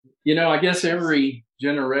I guess every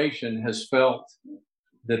generation has felt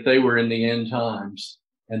that they were in the end times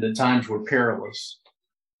and that times were perilous.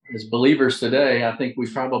 As believers today, I think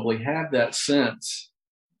we probably have that sense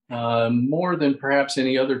more than perhaps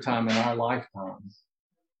any other time in our lifetime.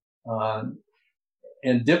 Uh,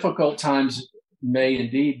 and difficult times may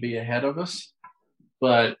indeed be ahead of us,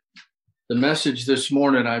 but the message this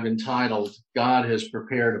morning I've entitled, God has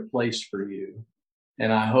prepared a place for you.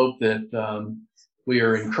 And I hope that we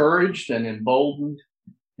are encouraged and emboldened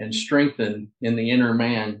and strengthened in the inner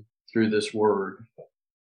man through this word.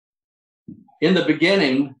 In the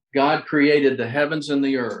beginning, God created the heavens and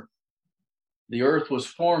the earth. The earth was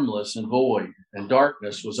formless and void, and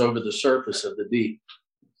darkness was over the surface of the deep.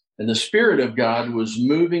 And the Spirit of God was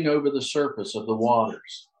moving over the surface of the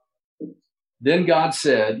waters. Then God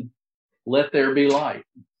said, "Let there be light."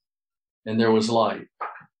 And there was light.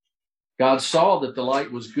 God saw that the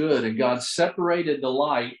light was good, and God separated the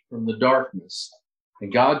light from the darkness.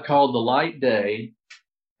 And God called the light day,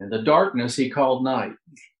 and the darkness he called night.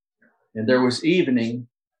 And there was evening,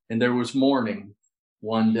 and there was morning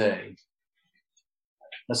one day.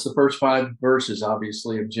 That's the first 5 verses,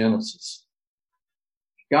 obviously, of Genesis.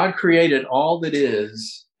 God created all that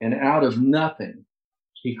is, and out of nothing,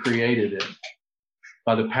 he created it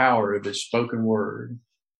by the power of his spoken word.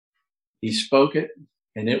 He spoke it,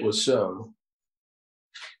 and it was so.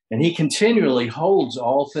 And he continually holds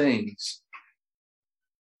all things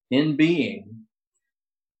in being,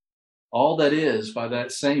 all that is, by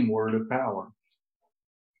that same word of power.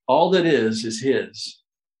 All that is his.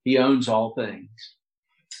 He owns all things.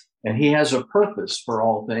 And he has a purpose for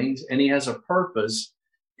all things, and he has a purpose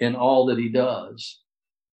in all that he does.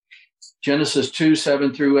 Genesis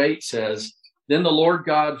 2:7-8 says, "Then the Lord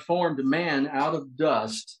God formed man out of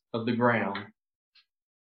dust of the ground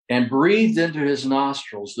and breathed into his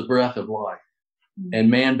nostrils the breath of life, and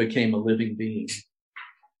man became a living being.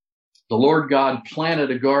 The Lord God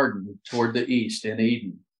planted a garden toward the east in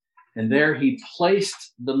Eden, and there he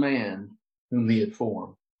placed the man whom he had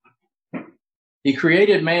formed. He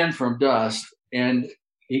created man from dust, and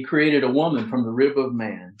he created a woman from the rib of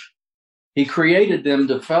man. He created them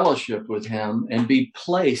to fellowship with him and he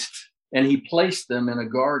placed them in a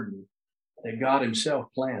garden that God himself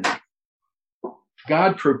planted.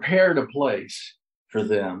 God prepared a place for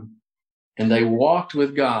them, and they walked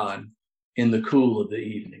with God in the cool of the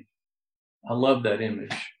evening." I love that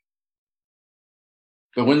image.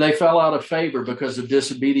 But when they fell out of favor because of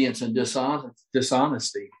disobedience and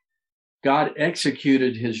dishonesty, God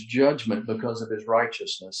executed his judgment because of his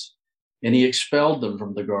righteousness, and he expelled them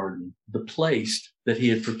from the garden, the place that he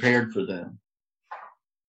had prepared for them.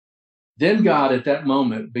 Then God, at that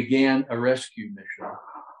moment, began a rescue mission,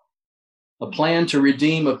 a plan to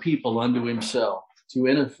redeem a people unto himself, to,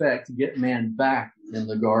 in effect, get man back in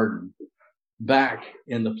the garden, back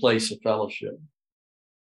in the place of fellowship.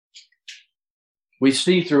 We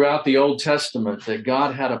see throughout the Old Testament that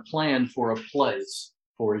God had a plan for a place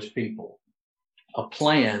for his people, a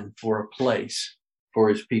plan for a place for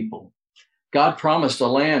his people. God promised a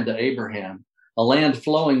land to Abraham, a land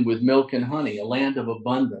flowing with milk and honey, a land of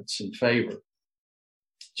abundance and favor.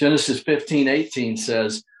 Genesis 15:18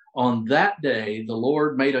 says, "On that day, the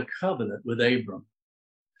Lord made a covenant with Abram,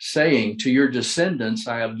 saying, 'To your descendants,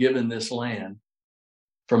 I have given this land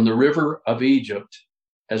from the river of Egypt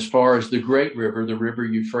as far as the great river, the river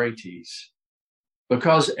Euphrates.'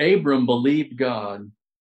 Because Abram believed God,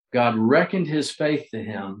 God reckoned his faith to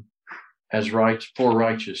him as right for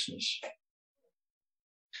righteousness."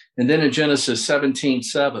 And then in Genesis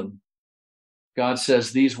 17:7, God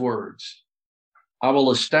says these words, "I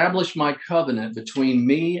will establish my covenant between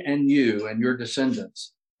me and you and your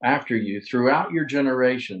descendants after you throughout your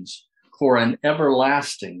generations for an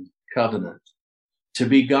everlasting covenant, to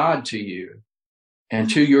be God to you and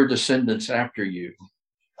to your descendants after you.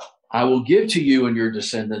 I will give to you and your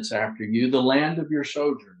descendants after you the land of your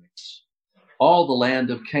sojournings, all the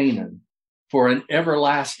land of Canaan, for an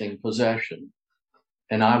everlasting possession,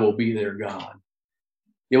 and I will be their God."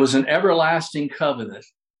 It was an everlasting covenant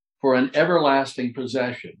for an everlasting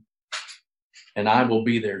possession, and I will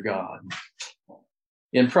be their God.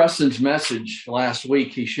 In Preston's message last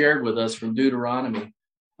week, he shared with us from Deuteronomy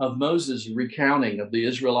of Moses' recounting of the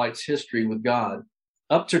Israelites' history with God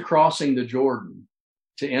up to crossing the Jordan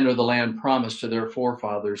to enter the land promised to their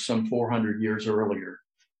forefathers some 400 years earlier.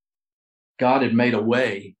 God had made a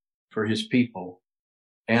way for his people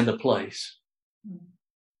and a place.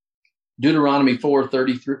 Deuteronomy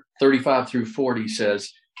 4:35-40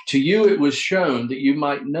 says, "To you it was shown that you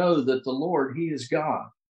might know that the Lord, he is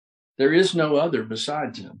God. There is no other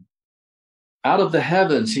besides him. Out of the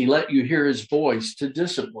heavens, he let you hear his voice to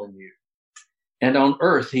discipline you. And on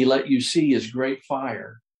earth, he let you see his great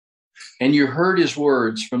fire. And you heard his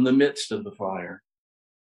words from the midst of the fire.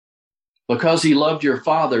 Because he loved your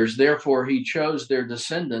fathers, therefore he chose their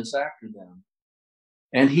descendants after them.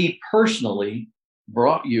 And he personally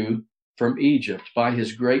brought you from Egypt by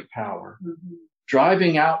his great power,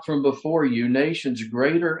 driving out from before you nations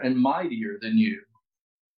greater and mightier than you,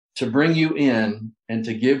 to bring you in and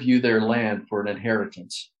to give you their land for an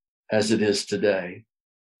inheritance, as it is today.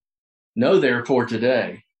 Know therefore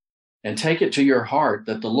today, and take it to your heart,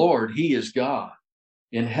 that the Lord, he is God,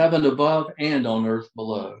 in heaven above and on earth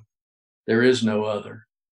below. There is no other.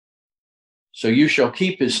 So you shall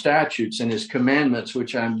keep his statutes and his commandments,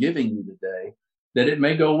 which I'm giving you today, that it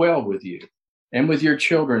may go well with you and with your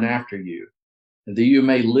children after you, and that you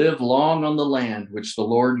may live long on the land which the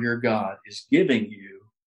Lord your God is giving you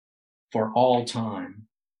for all time.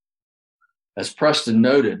 As Preston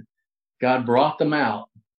noted, God brought them out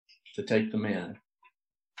to take them in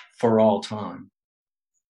for all time.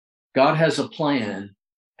 God has a plan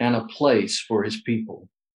and a place for his people.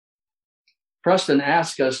 Preston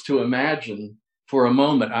asked us to imagine for a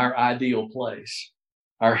moment our ideal place,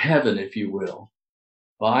 our heaven, if you will.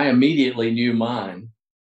 Well, I immediately knew mine.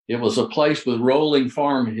 It was a place with rolling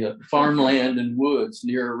farmland and woods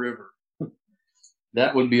near a river.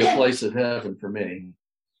 That would be a place of heaven for me.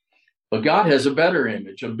 But God has a better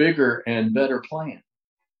image, a bigger and better plan.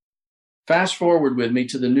 Fast forward with me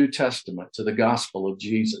to the New Testament, to the gospel of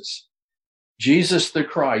Jesus. Jesus the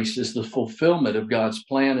Christ is the fulfillment of God's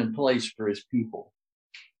plan and place for his people.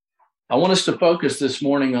 I want us to focus this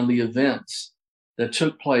morning on the events that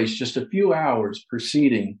took place just a few hours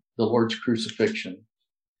preceding the Lord's crucifixion.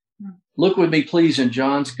 Look with me, please, in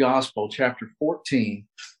John's Gospel, chapter 14,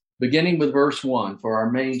 beginning with verse 1 for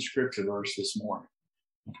our main scripture verse this morning.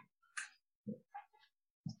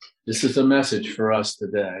 This is a message for us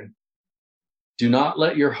today. Do not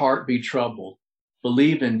let your heart be troubled.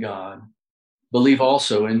 Believe in God. Believe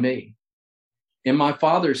also in me. In my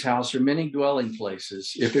Father's house are many dwelling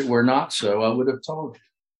places. If it were not so, I would have told you.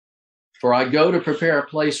 For I go to prepare a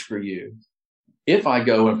place for you. If I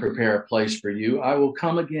go and prepare a place for you, I will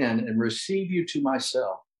come again and receive you to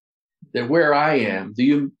myself, that where I am,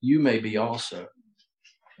 you may be also.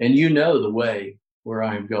 And you know the way where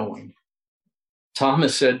I am going.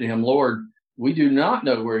 Thomas said to him, Lord, we do not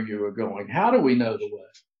know where you are going. How do we know the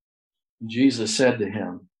way? Jesus said to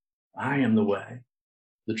him, I am the way,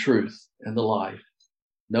 the truth, and the life.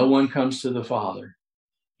 No one comes to the Father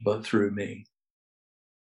but through me.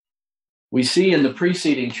 We see in the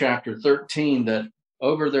preceding chapter 13 that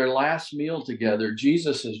over their last meal together,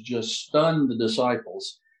 Jesus has just stunned the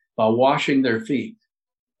disciples by washing their feet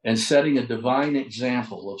and setting a divine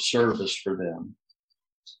example of service for them.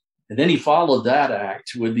 And then he followed that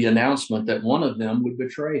act with the announcement that one of them would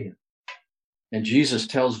betray him. And Jesus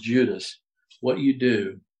tells Judas, what you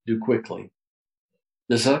do quickly.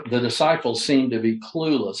 The disciples seemed to be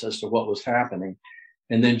clueless as to what was happening,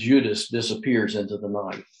 and then Judas disappears into the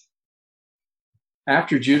night.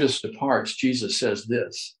 After Judas departs, Jesus says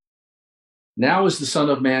this, now is the Son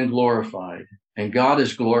of Man glorified, and God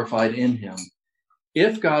is glorified in him.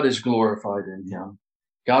 If God is glorified in him,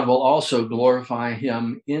 God will also glorify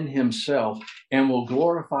him in himself and will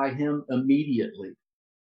glorify him immediately.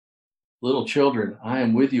 Little children, I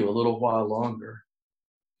am with you a little while longer.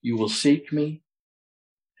 You will seek me.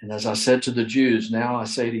 And as I said to the Jews, now I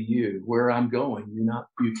say to you, where I'm going,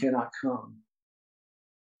 you cannot come.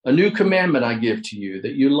 A new commandment I give to you,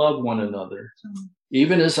 that you love one another,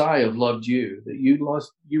 even as I have loved you, that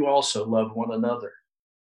you also love one another.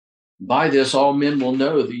 By this, all men will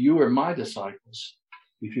know that you are my disciples,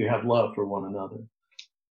 if you have love for one another.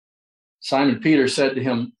 Simon Peter said to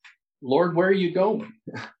him, Lord, where are you going?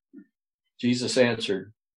 Jesus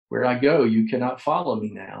answered, where I go, you cannot follow me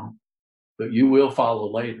now, but you will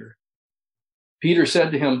follow later. Peter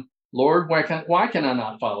said to him, Lord, why can I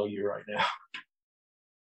not follow you right now?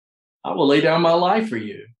 I will lay down my life for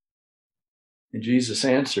you. And Jesus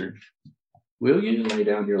answered, will you lay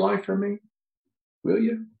down your life for me? Will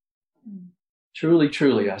you? Truly,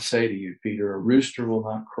 truly, I say to you, Peter, a rooster will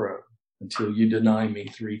not crow until you deny me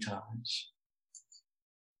 3 times.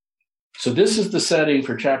 So this is the setting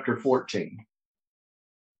for chapter 14.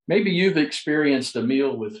 Maybe you've experienced a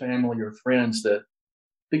meal with family or friends that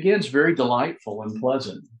begins very delightful and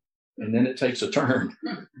pleasant, and then it takes a turn.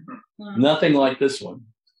 Nothing like this one.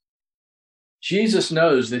 Jesus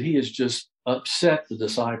knows that he has just upset the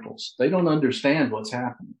disciples. They don't understand what's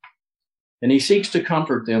happening. And he seeks to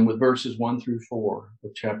comfort them with verses 1 through 4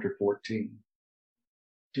 of chapter 14.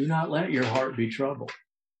 Do not let your heart be troubled.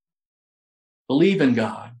 Believe in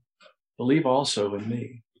God. Believe also in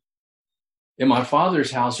me. In my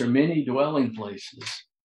Father's house are many dwelling places.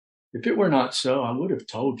 If it were not so, I would have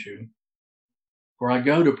told you, for I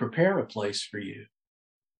go to prepare a place for you.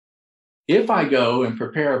 If I go and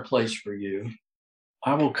prepare a place for you,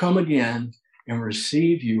 I will come again and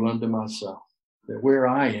receive you unto myself, that where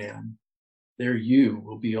I am, there you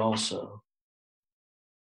will be also.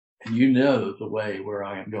 And you know the way where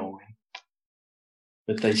I am going.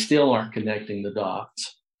 But they still aren't connecting the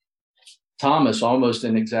dots. Thomas, almost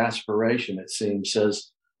in exasperation, it seems,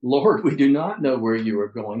 says, Lord, we do not know where you are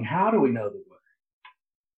going. How do we know the way?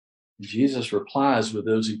 And Jesus replies with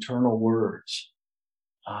those eternal words,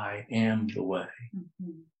 I am the way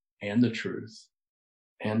and the truth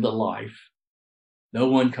and the life. No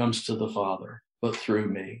one comes to the Father but through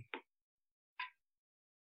me.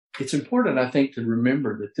 It's important, I think, to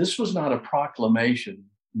remember that this was not a proclamation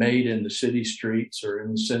made in the city streets or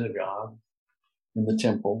in the synagogue, in the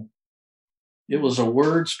temple. It was a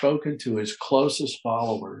word spoken to his closest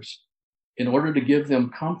followers in order to give them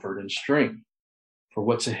comfort and strength for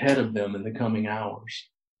what's ahead of them in the coming hours.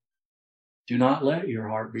 Do not let your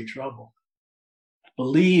heart be troubled.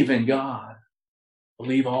 Believe in God.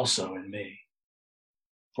 Believe also in me.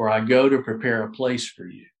 For I go to prepare a place for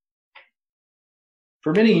you.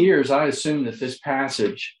 For many years, I assumed that this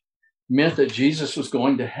passage meant that Jesus was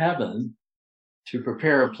going to heaven to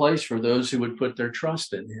prepare a place for those who would put their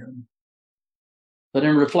trust in him. But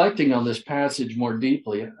in reflecting on this passage more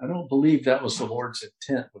deeply, I don't believe that was the Lord's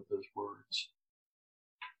intent with those words.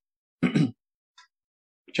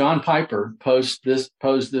 John Piper posed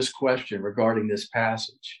this question regarding this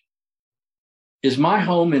passage. Is my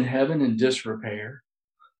home in heaven in disrepair?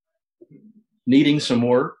 Needing some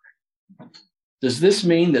work? Does this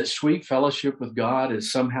mean that sweet fellowship with God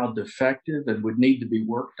is somehow defective and would need to be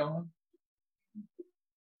worked on?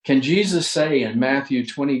 Can Jesus say in Matthew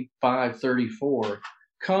 25:34,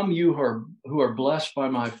 come you who are blessed by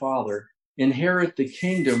my Father, inherit the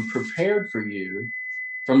kingdom prepared for you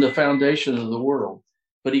from the foundation of the world?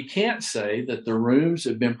 But he can't say that the rooms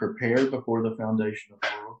have been prepared before the foundation of the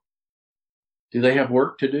world. Do they have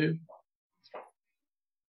work to do?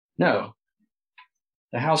 No.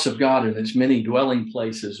 The house of God and its many dwelling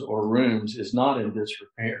places or rooms is not in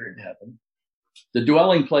disrepair in heaven. The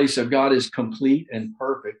dwelling place of God is complete and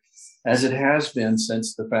perfect, as it has been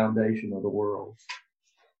since the foundation of the world.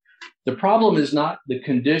 The problem is not the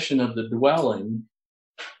condition of the dwelling,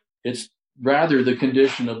 it's rather the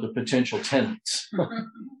condition of the potential tenants,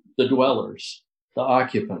 the dwellers, the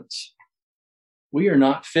occupants. We are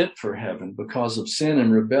not fit for heaven because of sin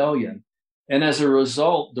and rebellion. And as a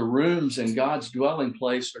result, the rooms in God's dwelling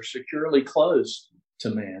place are securely closed to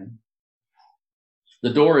man.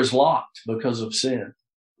 The door is locked because of sin.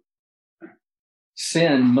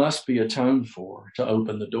 Sin must be atoned for to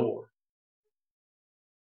open the door.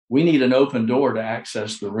 We need an open door to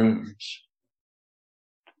access the rooms.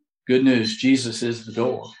 Good news, Jesus is the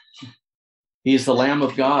door. He is the Lamb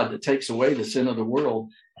of God that takes away the sin of the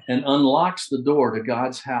world and unlocks the door to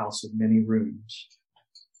God's house of many rooms.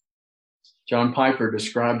 John Piper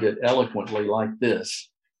described it eloquently like this.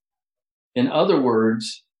 In other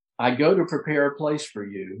words, I go to prepare a place for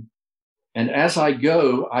you, and as I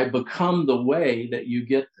go, I become the way that you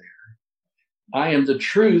get there. I am the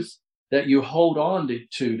truth that you hold on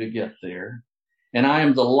to get there, and I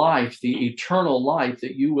am the life, the eternal life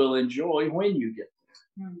that you will enjoy when you get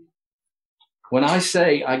there. When I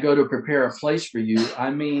say I go to prepare a place for you,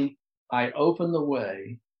 I mean I open the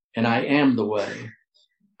way, and I am the way.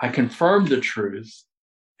 I confirm the truth,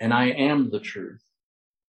 and I am the truth.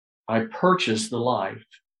 I purchase the life,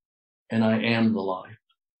 and I am the life.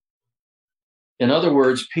 In other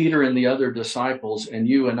words, Peter and the other disciples and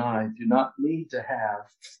you and I do not need to have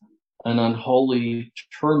an unholy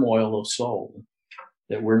turmoil of soul,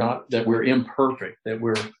 that we're imperfect, that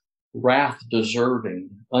we're wrath-deserving,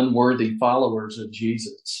 unworthy followers of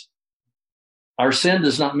Jesus. Our sin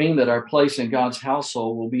does not mean that our place in God's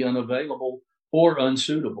household will be unavailable or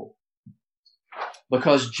unsuitable,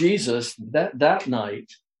 because Jesus that night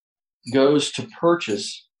goes to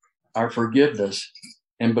purchase our forgiveness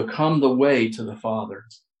and become the way to the Father.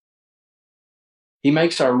 He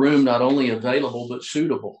makes our room not only available, but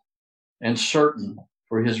suitable and certain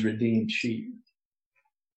for his redeemed sheep.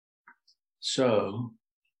 So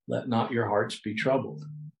let not your hearts be troubled.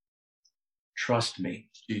 Trust me,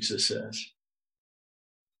 Jesus says.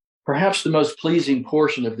 Perhaps the most pleasing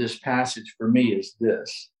portion of this passage for me is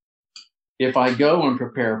this. If I go and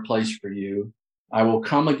prepare a place for you, I will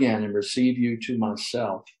come again and receive you to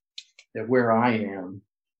myself, that where I am,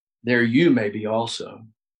 there you may be also.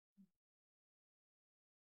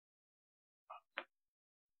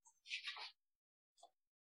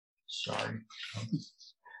 Sorry.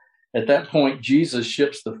 At that point, Jesus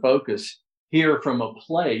shifts the focus here from a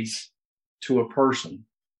place to a person.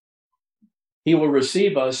 He will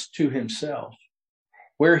receive us to himself.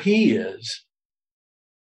 Where he is,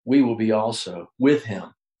 we will be also with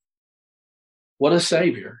him. What a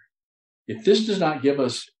Savior. If this does not give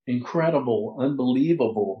us incredible,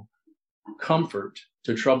 unbelievable comfort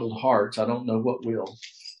to troubled hearts, I don't know what will.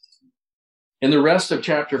 In the rest of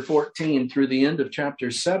chapter 14 through the end of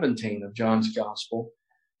chapter 17 of John's Gospel,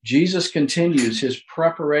 Jesus continues his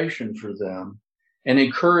preparation for them and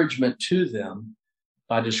encouragement to them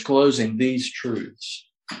by disclosing these truths.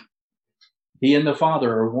 He and the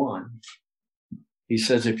Father are one. He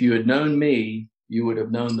says, if you had known me, you would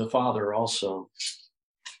have known the Father also.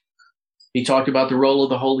 He talked about the role of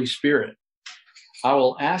the Holy Spirit. I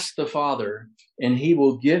will ask the Father, and he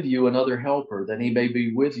will give you another helper, that he may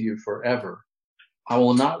be with you forever. I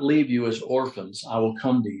will not leave you as orphans. I will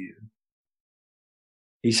come to you.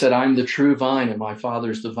 He said, I'm the true vine, and my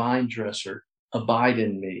Father's the vine dresser. Abide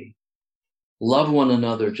in me. Love one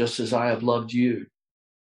another just as I have loved you.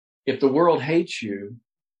 If the world hates you,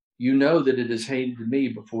 you know that it has hated me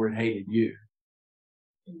before it hated you.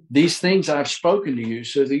 These things I've spoken to you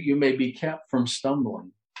so that you may be kept from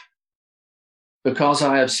stumbling. Because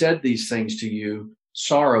I have said these things to you,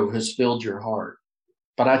 sorrow has filled your heart.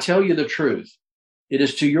 But I tell you the truth, it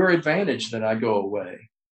is to your advantage that I go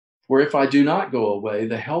away. For if I do not go away,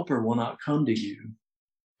 the Helper will not come to you.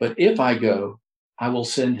 But if I go, I will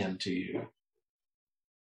send him to you.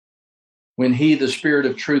 When he, the Spirit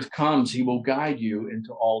of truth, comes, he will guide you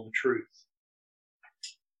into all the truth.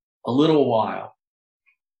 A little while,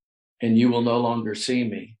 and you will no longer see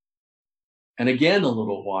me. And again a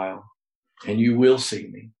little while, and you will see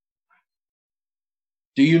me.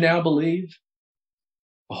 Do you now believe?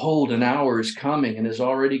 Behold, an hour is coming and has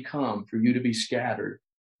already come for you to be scattered,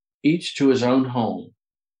 each to his own home,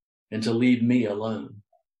 and to leave me alone.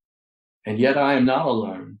 And yet I am not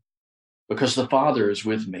alone, because the Father is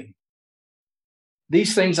with me.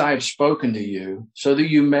 These things I have spoken to you, so that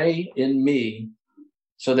in me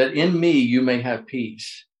you may have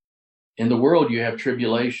peace. In the world you have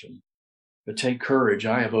tribulation, but take courage,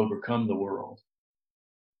 I have overcome the world.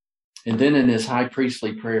 And then in his high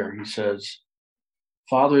priestly prayer, he says,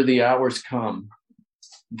 Father, the hour's come.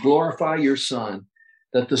 Glorify your Son,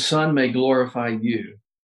 that the Son may glorify you,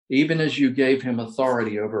 even as you gave him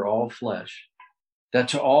authority over all flesh, that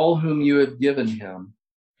to all whom you have given him,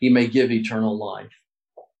 he may give eternal life.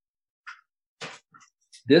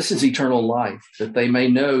 This is eternal life, that they may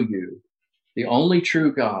know you, the only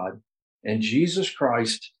true God, and Jesus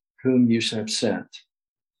Christ, whom you have sent.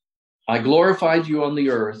 I glorified you on the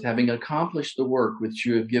earth, having accomplished the work which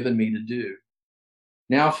you have given me to do.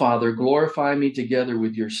 Now, Father, glorify me together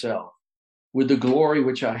with yourself, with the glory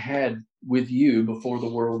which I had with you before the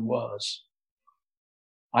world was.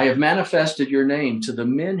 I have manifested your name to the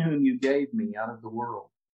men whom you gave me out of the world.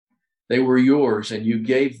 They were yours, and you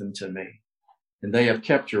gave them to me, and they have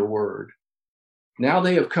kept your word. Now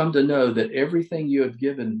they have come to know that everything you have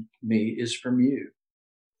given me is from you.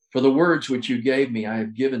 For the words which you gave me, I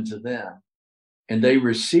have given to them, and they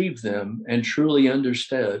received them and truly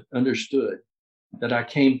understood that I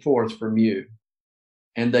came forth from you,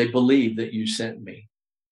 and they believed that you sent me.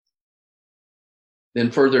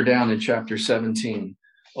 Then further down in chapter 17,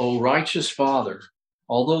 O righteous Father,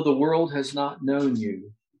 although the world has not known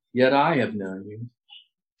you, yet I have known you,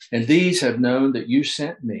 and these have known that you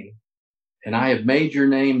sent me, and I have made your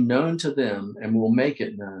name known to them and will make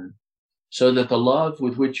it known, so that the love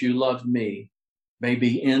with which you loved me may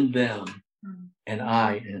be in them and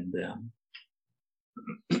I in them.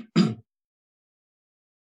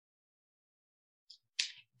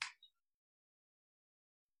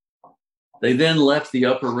 They then left the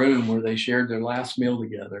upper room where they shared their last meal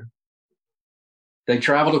together. They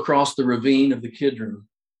traveled across the ravine of the Kidron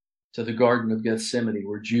to the Garden of Gethsemane,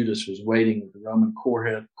 where Judas was waiting with the Roman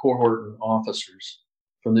cohort and officers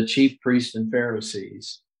from the chief priests and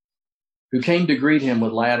Pharisees, who came to greet him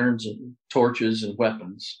with lanterns and torches and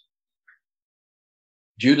weapons.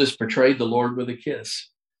 Judas betrayed the Lord with a kiss,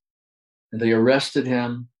 and they arrested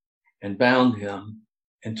him and bound him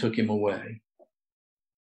and took him away.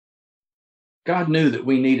 God knew that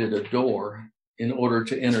we needed a door in order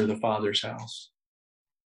to enter the Father's house.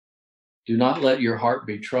 Do not let your heart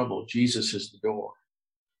be troubled. Jesus is the door.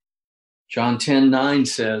 John 10:9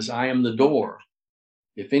 says, I am the door.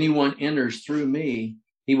 If anyone enters through me,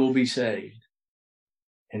 he will be saved,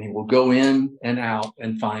 and he will go in and out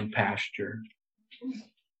and find pasture.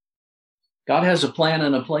 God has a plan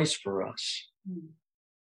and a place for us.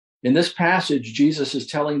 In this passage, Jesus is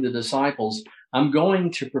telling the disciples, I'm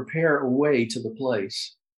going to prepare a way to the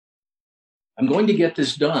place. I'm going to get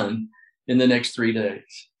this done in the next 3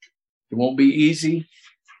 days. It won't be easy.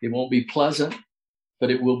 It won't be pleasant, but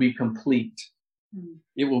it will be complete.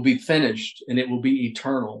 It will be finished and it will be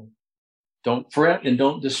eternal. Don't fret and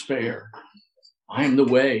don't despair. I am the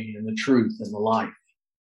way and the truth and the life.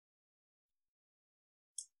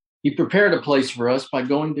 He prepared a place for us by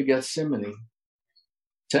going to Gethsemane,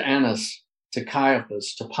 to Annas, to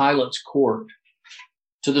Caiaphas, to Pilate's court,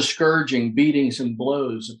 to the scourging, beatings, and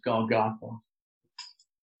blows of Golgotha,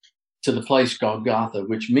 to the place Golgotha,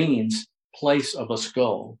 which means place of a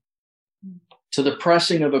skull, to the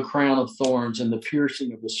pressing of a crown of thorns and the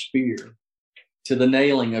piercing of a spear, to the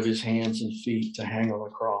nailing of his hands and feet to hang on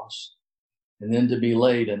a cross, and then to be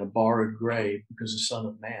laid in a borrowed grave because the Son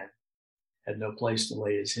of Man had no place to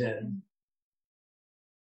lay his head.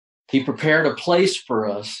 He prepared a place for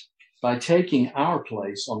us by taking our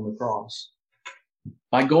place on the cross,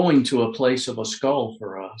 by going to a place of a skull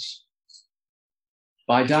for us,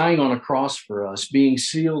 by dying on a cross for us, being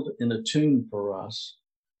sealed in a tomb for us,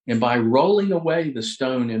 and by rolling away the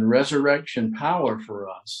stone in resurrection power for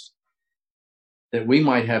us, that we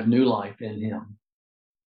might have new life in him.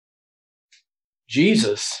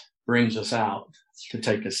 Jesus brings us out to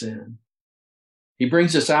take us in. He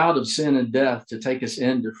brings us out of sin and death to take us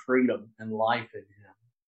into freedom and life in him.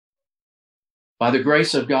 By the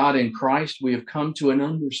grace of God in Christ, we have come to an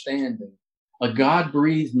understanding, a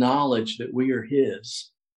God-breathed knowledge that we are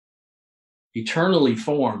his, eternally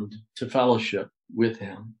formed to fellowship with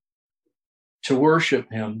him, to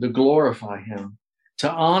worship him, to glorify him,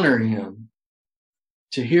 to honor him,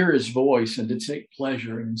 to hear his voice and to take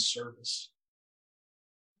pleasure in his service,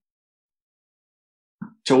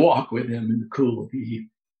 to walk with him in the cool of the evening,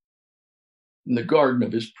 in the garden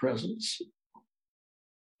of his presence.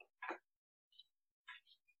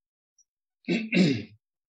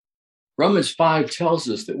 Romans 5 tells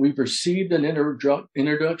us that we've received an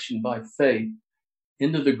introduction by faith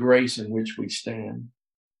into the grace in which we stand,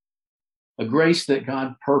 a grace that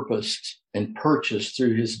God purposed and purchased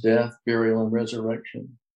through his death, burial, and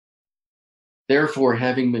resurrection. Therefore,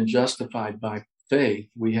 having been justified by faith,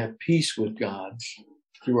 we have peace with God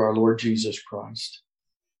through our Lord Jesus Christ.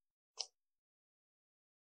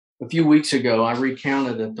 A few weeks ago, I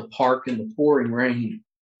recounted at the park in the pouring rain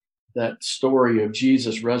that story of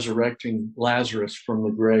Jesus resurrecting Lazarus from the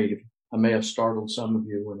grave. I may have startled some of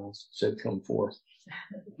you when I said, "Come forth."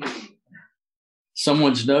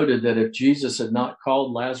 Someone's noted that if Jesus had not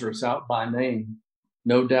called Lazarus out by name,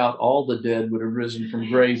 no doubt all the dead would have risen from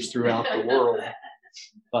graves throughout the world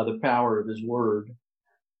by the power of his word.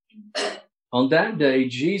 On that day,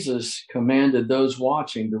 Jesus commanded those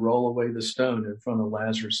watching to roll away the stone in front of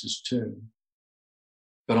Lazarus' tomb.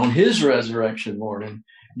 But on his resurrection morning,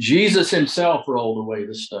 Jesus himself rolled away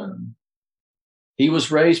the stone. He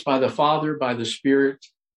was raised by the Father, by the Spirit,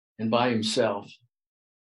 and by himself.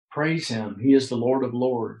 Praise him. He is the Lord of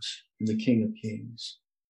Lords and the King of Kings.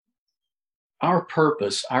 Our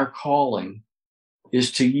purpose, our calling,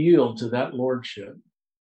 is to yield to that lordship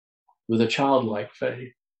with a childlike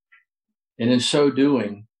faith. And in so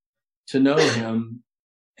doing, to know him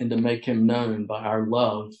and to make him known by our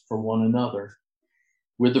love for one another,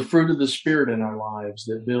 with the fruit of the Spirit in our lives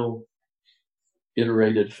that Bill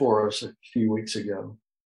iterated for us a few weeks ago.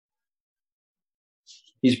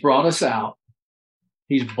 He's brought us out.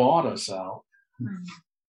 He's bought us out.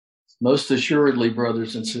 Most assuredly,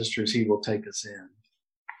 brothers and sisters, he will take us in.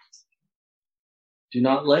 Do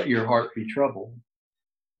not let your heart be troubled.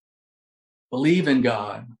 Believe in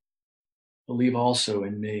God. Believe also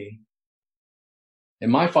in me.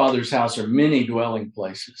 In my Father's house are many dwelling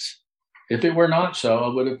places. If it were not so,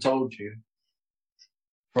 I would have told you.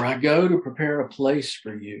 For I go to prepare a place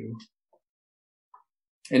for you.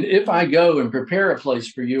 And if I go and prepare a place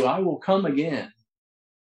for you, I will come again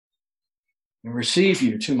and receive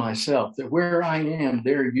you to myself, that where I am,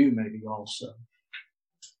 there you may be also.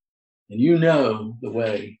 And you know the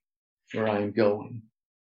way where I am going.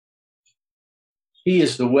 He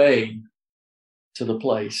is the way to the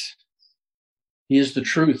place. He is the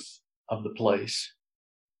truth of the place.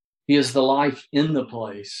 He is the life in the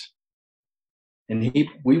place. And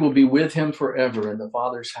we will be with him forever in the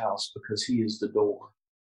Father's house because he is the door.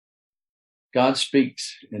 God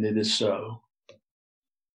speaks, and it is so.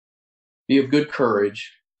 Be of good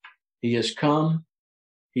courage. He has come,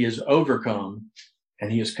 he has overcome,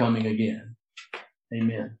 and he is coming again.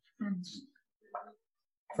 Amen.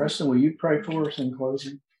 Preston, will you pray for us in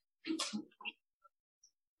closing?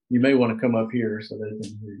 You may want to come up here so they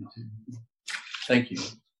can hear you too. Thank you.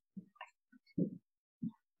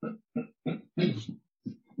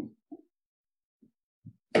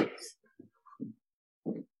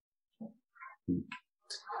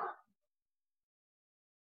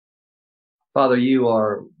 Father, you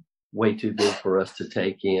are way too big for us to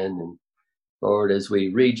take in. And Lord, as we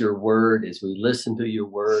read your word, as we listen to your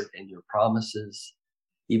word and your promises,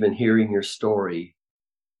 even hearing your story,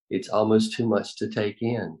 it's almost too much to take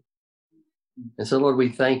in. And so, Lord, we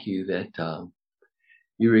thank you that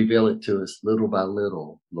you reveal it to us little by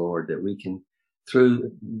little, Lord, that we can,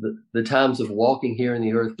 through the times of walking here in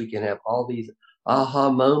the earth, we can have all these aha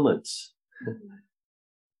moments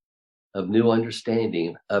of new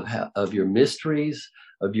understanding of your mysteries,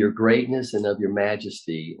 of your greatness, and of your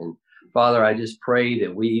majesty. And Father, I just pray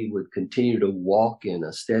that we would continue to walk in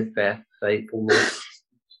a steadfast faithfulness.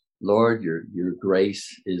 Lord, your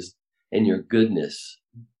grace is and your goodness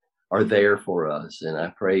are there for us. And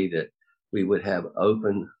I pray that we would have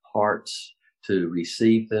open hearts to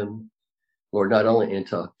receive them, Lord, not only and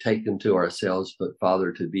to take them to ourselves, but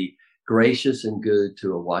Father, to be gracious and good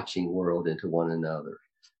to a watching world and to one another.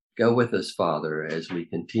 Go with us, Father, as we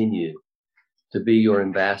continue to be your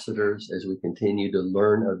ambassadors, as we continue to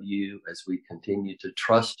learn of you, as we continue to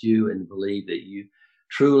trust you and believe that you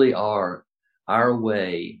truly are our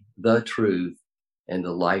way, the truth, and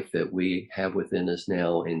the life that we have within us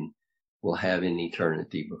now and will have in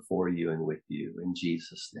eternity before you and with you. In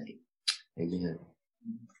Jesus' name, amen.